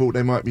because you thought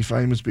they might be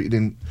famous, but you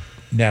didn't?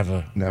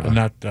 Never. Never.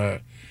 Not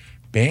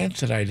bands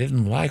that I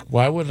didn't like.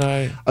 Why would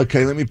I?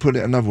 Okay, let me put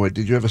it another way.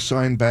 Did you ever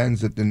sign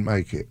bands that didn't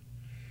make it?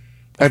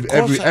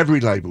 Every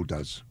label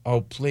does.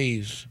 Oh,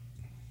 please.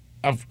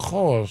 Of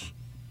course.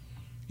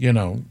 You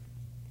know.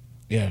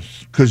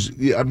 Yes. Because,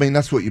 I mean,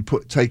 that's what you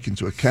take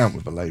into account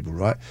with a label,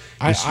 right?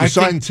 You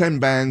sign 10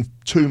 bands,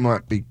 2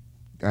 might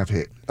have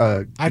hit.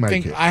 I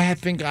think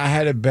I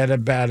had a better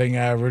batting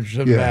average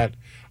than that.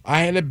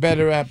 I had a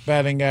better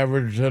batting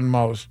average than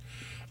most.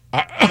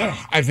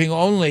 I think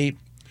only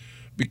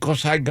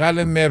because I got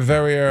in there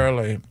very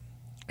early.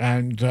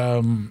 And,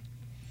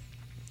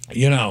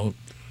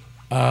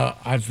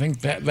 I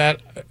think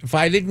that if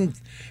I didn't,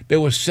 there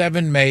were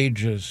 7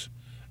 majors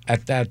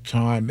at that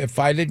time. If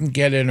I didn't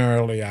get in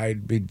early,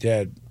 I'd be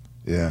dead.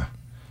 Yeah,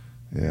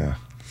 yeah.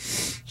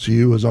 So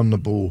you was on the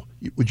ball.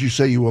 Would you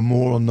say you were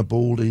more on the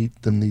ball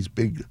than these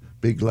big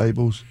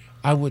labels?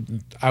 I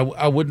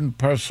wouldn't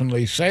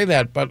personally say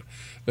that, but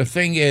the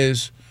thing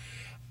is,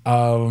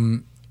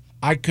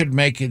 I could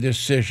make a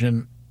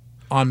decision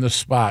on the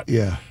spot.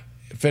 Yeah.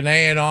 If an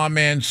A&R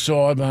man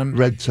saw them,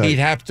 red tape. He'd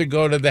have to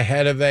go to the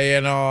head of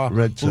A&R.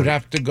 Red tape. Who'd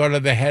have to go to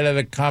the head of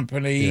the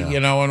company, Yeah.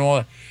 and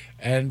all.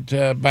 And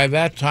by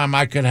that time,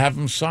 I could have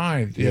them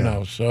signed, you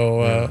know.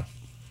 So,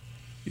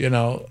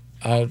 yeah.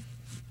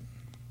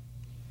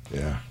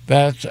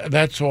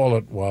 That's all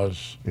it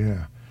was.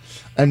 Yeah.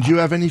 And do you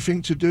have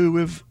anything to do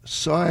with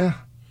Sire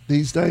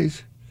these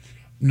days?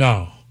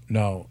 No.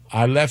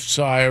 I left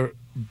Sire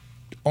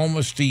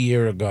almost a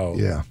year ago.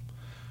 Yeah.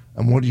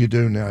 And what do you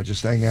do now?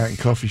 Just hang out in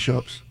coffee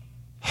shops?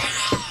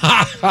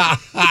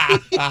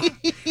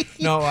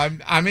 No,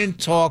 I'm in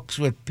talks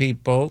with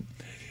people.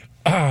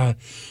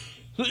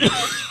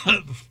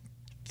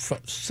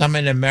 Some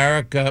in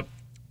America,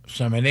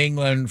 some in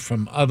England,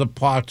 from other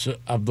parts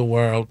of the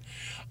world.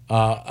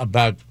 I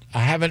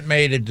haven't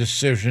made a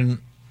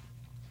decision,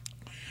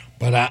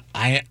 but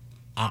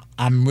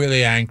I'm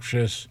really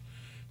anxious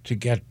to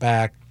get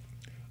back.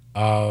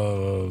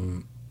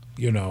 I've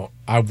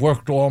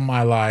worked all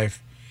my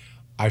life.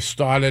 I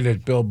started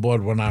at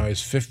Billboard when I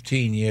was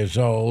 15 years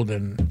old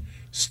and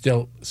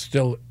still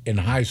in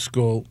high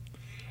school,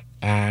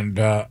 and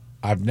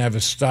I've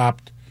never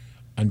stopped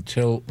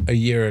until a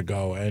year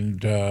ago,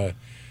 and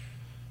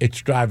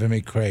it's driving me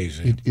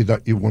crazy.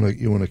 You want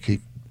to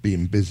keep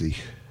being busy.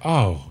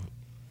 Oh,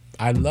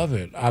 I love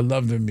it. I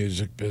love the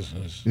music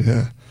business.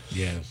 Yeah.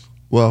 Yes.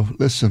 Well,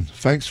 listen,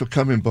 thanks for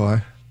coming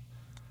by.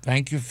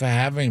 Thank you for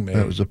having me.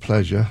 It was a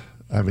pleasure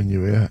having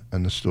you here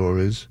and the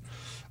stories.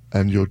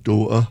 And your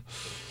daughter,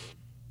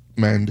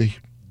 Mandy.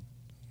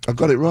 I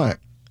got it right.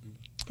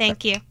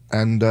 Thank you.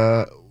 And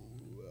you're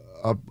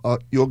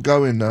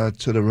going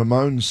to the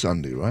Ramones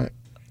Sunday, right?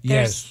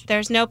 Yes.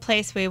 There's no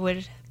place we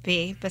would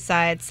be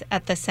besides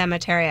at the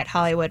cemetery at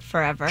Hollywood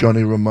Forever.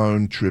 Johnny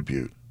Ramone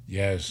tribute.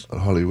 Yes. At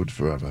Hollywood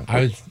Forever.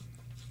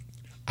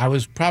 I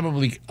was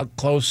probably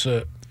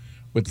closer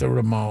with the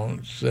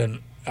Ramones than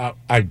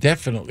I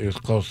definitely was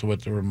closer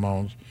with the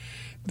Ramones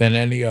than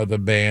any other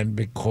band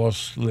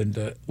because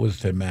Linda was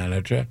their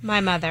manager.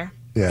 My mother.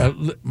 Yeah.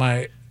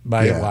 My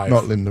wife.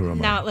 Not Linda Ramone.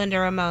 Not Linda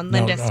Ramone.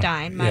 Linda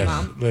Stein, my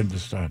mom. Linda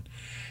Stein.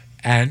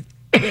 And,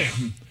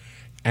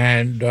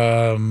 and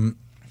and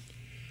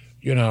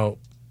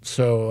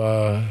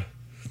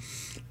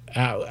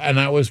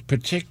I was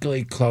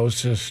particularly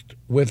closest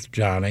with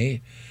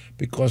Johnny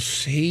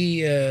because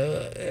he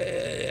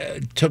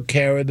took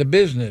care of the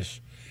business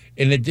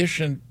in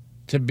addition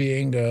to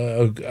being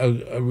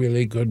a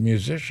really good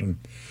musician.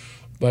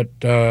 But,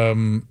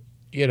 I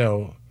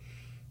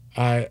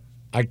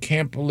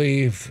can't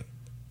believe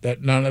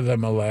that none of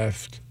them are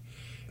left.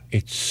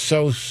 It's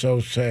so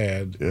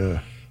sad. Yeah.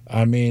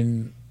 I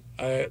mean,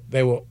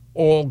 they were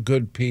all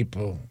good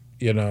people,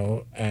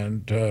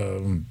 and,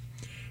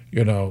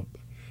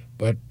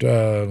 but,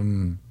 I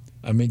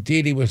mean,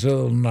 Dee Dee was a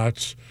little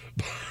nuts,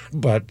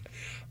 but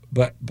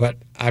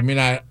I mean,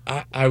 I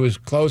was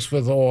close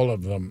with all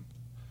of them.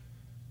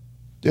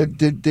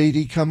 Did Dee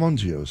Dee come on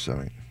to you or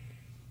something?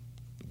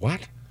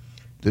 What?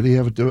 Did he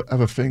have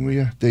a thing with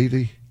you, Dee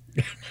Dee?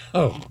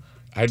 Oh,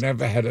 I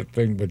never had a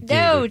thing with Dee Dee.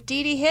 No,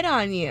 Dee Dee hit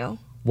on you.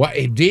 What?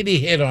 Dee Dee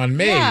hit on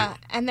me? Yeah,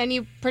 and then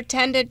you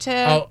pretended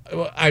to... Oh,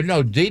 well, I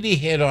know. Dee Dee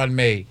hit on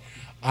me.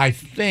 I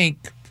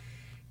think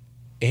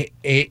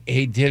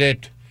he did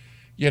it,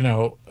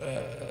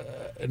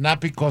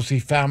 not because he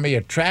found me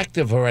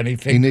attractive or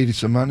anything. He needed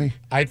some money?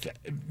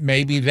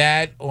 Maybe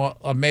that, or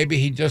maybe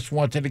he just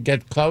wanted to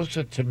get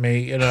closer to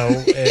me, in a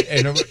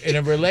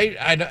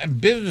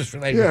business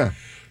relationship. Yeah.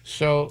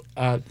 So,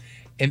 and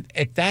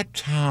at that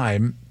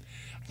time,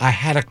 I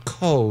had a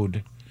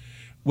code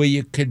where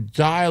you could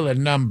dial a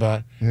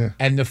number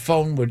and your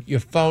phone would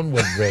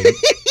ring.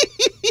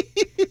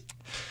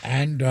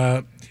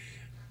 And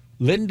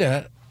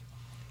Linda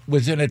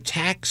was in a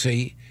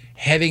taxi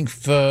heading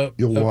for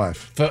your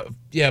wife.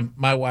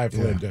 My wife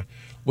Linda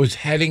was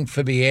heading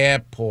for the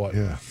airport.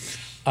 Yeah.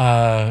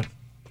 And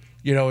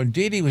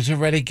Dee Dee was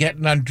already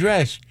getting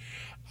undressed,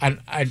 and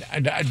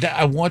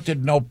I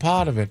wanted no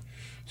part of it.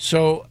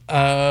 So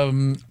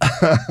so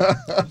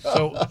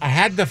I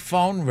had the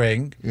phone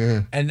ring,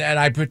 and then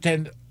I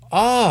pretend.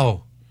 I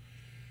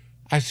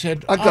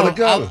said, I gotta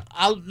go.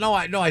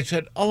 I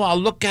said, I'll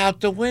look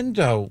out the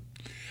window.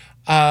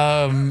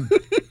 And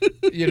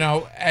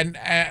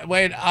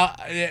wait.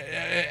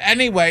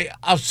 Anyway,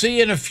 I'll see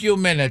you in a few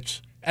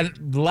minutes.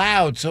 And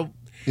loud, so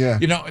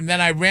And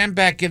then I ran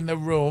back in the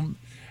room.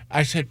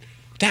 I said,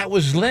 that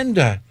was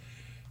Linda.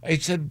 I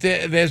said,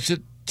 there's a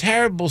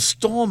terrible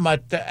storm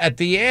at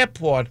the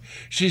airport.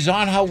 She's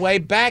on her way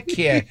back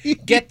here.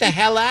 Get the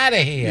hell out of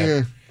here.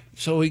 Yeah.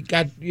 So he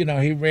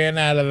ran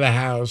out of the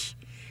house.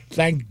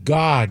 Thank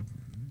God.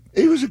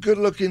 He was a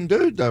good-looking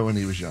dude, though, when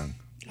he was young.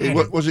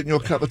 Was it your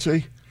cup of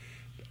tea?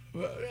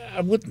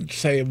 I wouldn't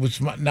say it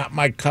was not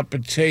my cup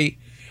of tea.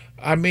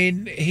 I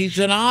mean, he's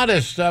an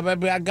artist. I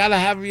got to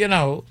have, you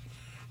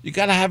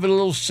got to have a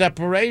little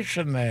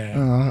separation there.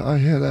 Oh, I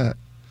hear that.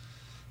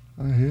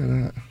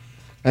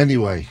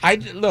 Anyway. I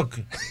didn't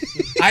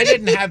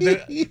have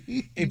the...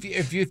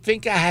 If you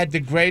think I had the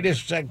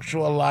greatest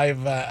sexual life,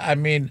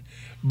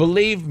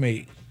 believe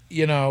me,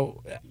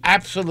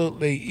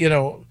 absolutely,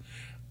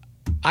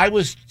 I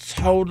was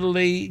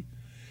totally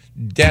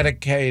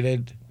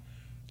dedicated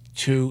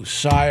to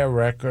Sire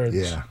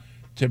Records,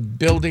 to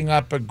building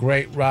up a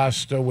great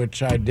roster,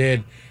 which I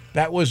did.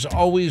 That was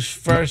always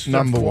first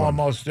and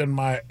foremost in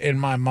my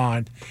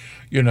mind,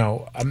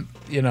 yes.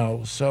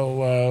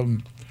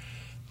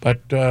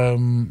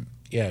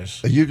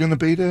 Are you going to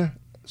be there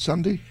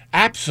Sunday?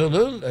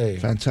 Absolutely.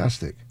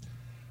 Fantastic.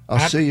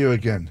 I'll see you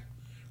again.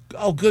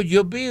 Oh, good.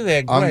 You'll be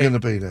there. Great. I'm going to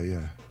be there,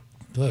 yeah.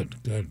 Good.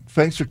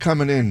 Thanks for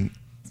coming in.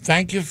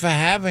 Thank you for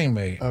having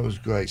me. That was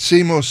great.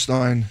 Seymour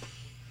Stein.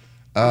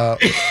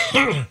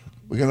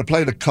 We're going to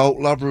play the Cult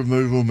Love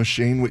Removal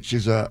Machine, which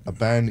is a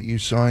band that you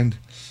signed.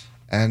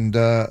 And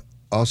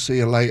I'll see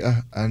you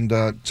later, and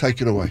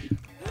take it away.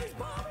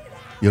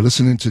 You're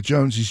listening to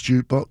Jonesy's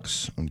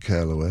Jukebox on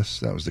KLOS.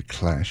 That was The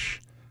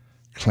Clash,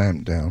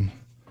 Clampdown,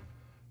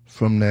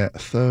 from their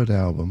third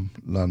album,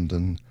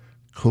 London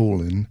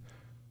Calling,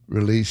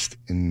 released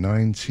in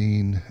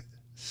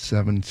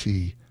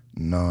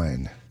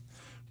 1979.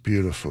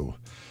 Beautiful.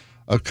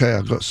 Okay,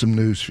 I've got some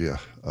news for you.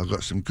 I've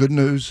got some good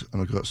news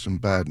and I've got some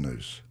bad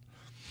news.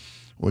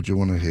 What do you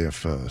want to hear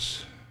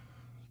first?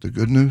 The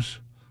good news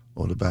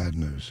or the bad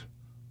news?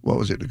 What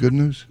was it, the good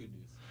news? Good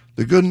news.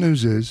 The good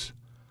news is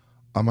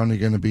I'm only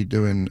going to be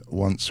doing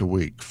once a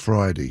week,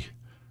 Friday,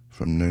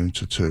 from noon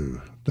to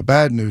 2. The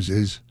bad news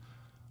is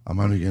I'm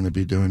only going to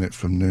be doing it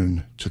from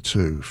noon to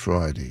 2,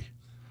 Friday.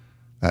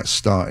 That's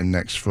starting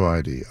next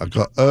Friday. I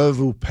got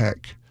Ervil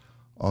Peck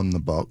on the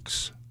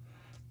box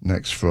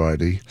next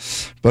Friday,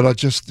 but I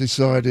just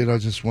decided I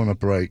just want a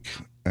break,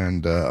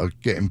 and I'm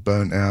getting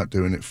burnt out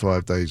doing it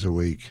 5 days a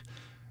week,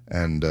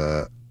 and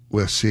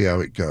we'll see how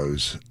it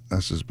goes.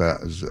 That's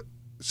about as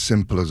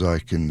simple as I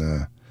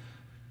can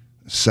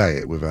say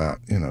it without,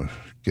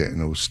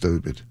 getting all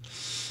stupid.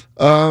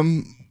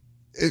 I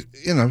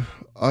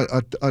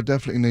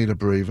definitely need a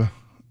breather,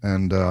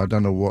 and I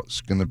don't know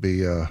what's going to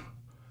be,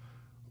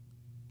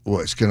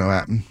 what's going to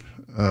happen.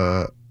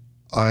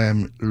 I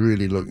am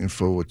really looking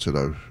forward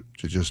to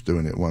just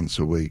doing it once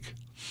a week.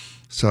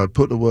 So I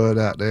put the word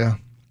out there.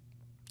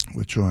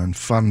 We'll try and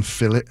fun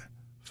fill it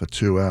for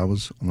 2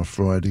 hours on a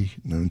Friday,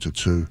 noon to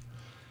 2.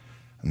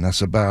 And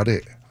that's about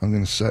it. I'm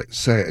going to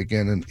say it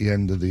again at the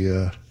end of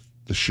the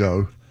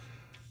show.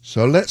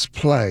 So let's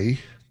play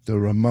the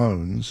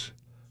Ramones,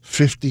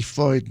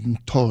 55 and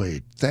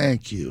Toyd.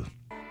 Thank you.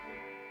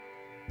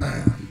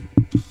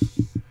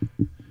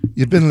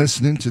 You've been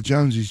listening to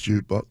Jonesy's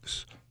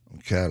Jukebox on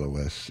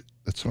KLOS.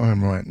 The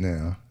time right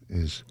now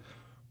is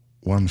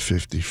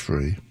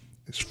 1:53.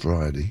 It's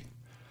Friday.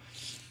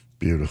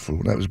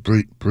 Beautiful. That was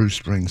Bruce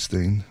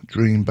Springsteen,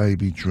 Dream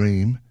Baby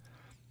Dream.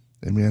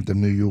 Then we had the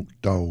New York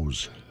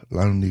Dolls,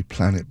 Lonely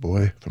Planet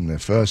Boy, from their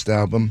first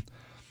album,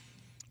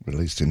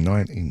 released in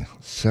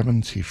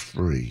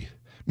 1973.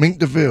 Mink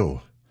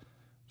DeVille,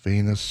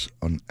 Venus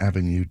on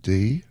Avenue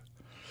D.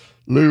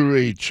 Lou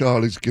Reed,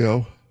 Charlie's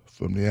Girl,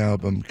 from the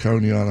album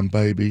Coney Island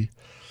Baby.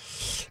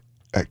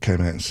 That came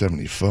out in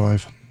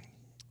 75.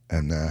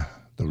 And the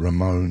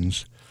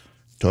Ramones,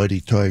 Toity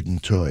Toyd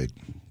and Toyd.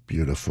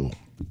 Beautiful.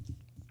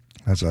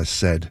 As I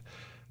said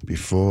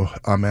before,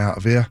 I'm out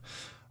of here.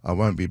 I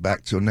won't be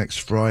back till next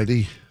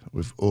Friday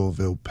with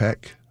Orville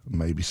Peck,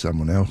 maybe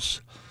someone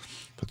else,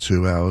 for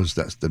 2 hours.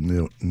 That's the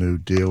new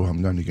deal.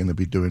 I'm only going to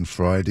be doing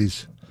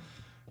Fridays,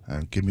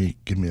 and give me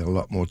a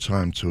lot more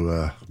time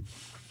to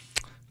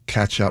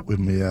catch up with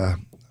my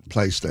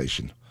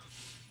PlayStation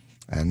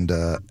and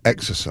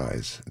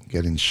exercise and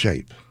get in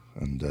shape.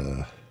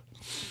 And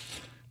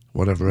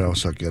whatever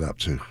else I get up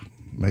to.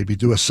 Maybe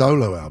do a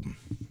solo album.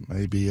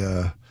 Maybe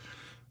a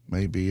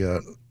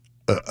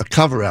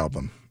cover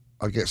album.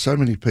 I get so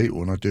many people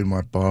when I do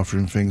my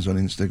bathroom things on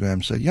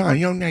Instagram say, yeah,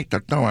 you need to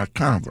do a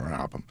cover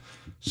album.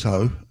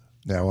 So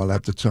now I'll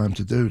have the time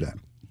to do that.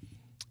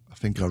 I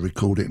think I'll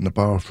record it in the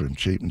bathroom,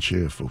 cheap and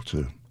cheerful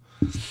too.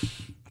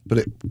 But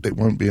it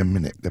won't be a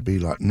minute. There'll be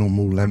like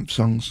normal length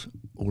songs.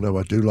 Although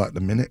I do like the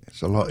minute,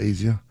 it's a lot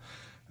easier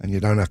and you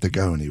don't have to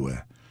go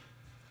anywhere.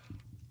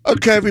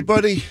 Okay,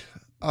 everybody,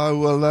 I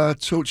will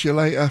talk to you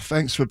later.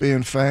 Thanks for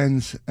being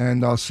fans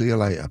and I'll see you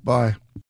later. Bye.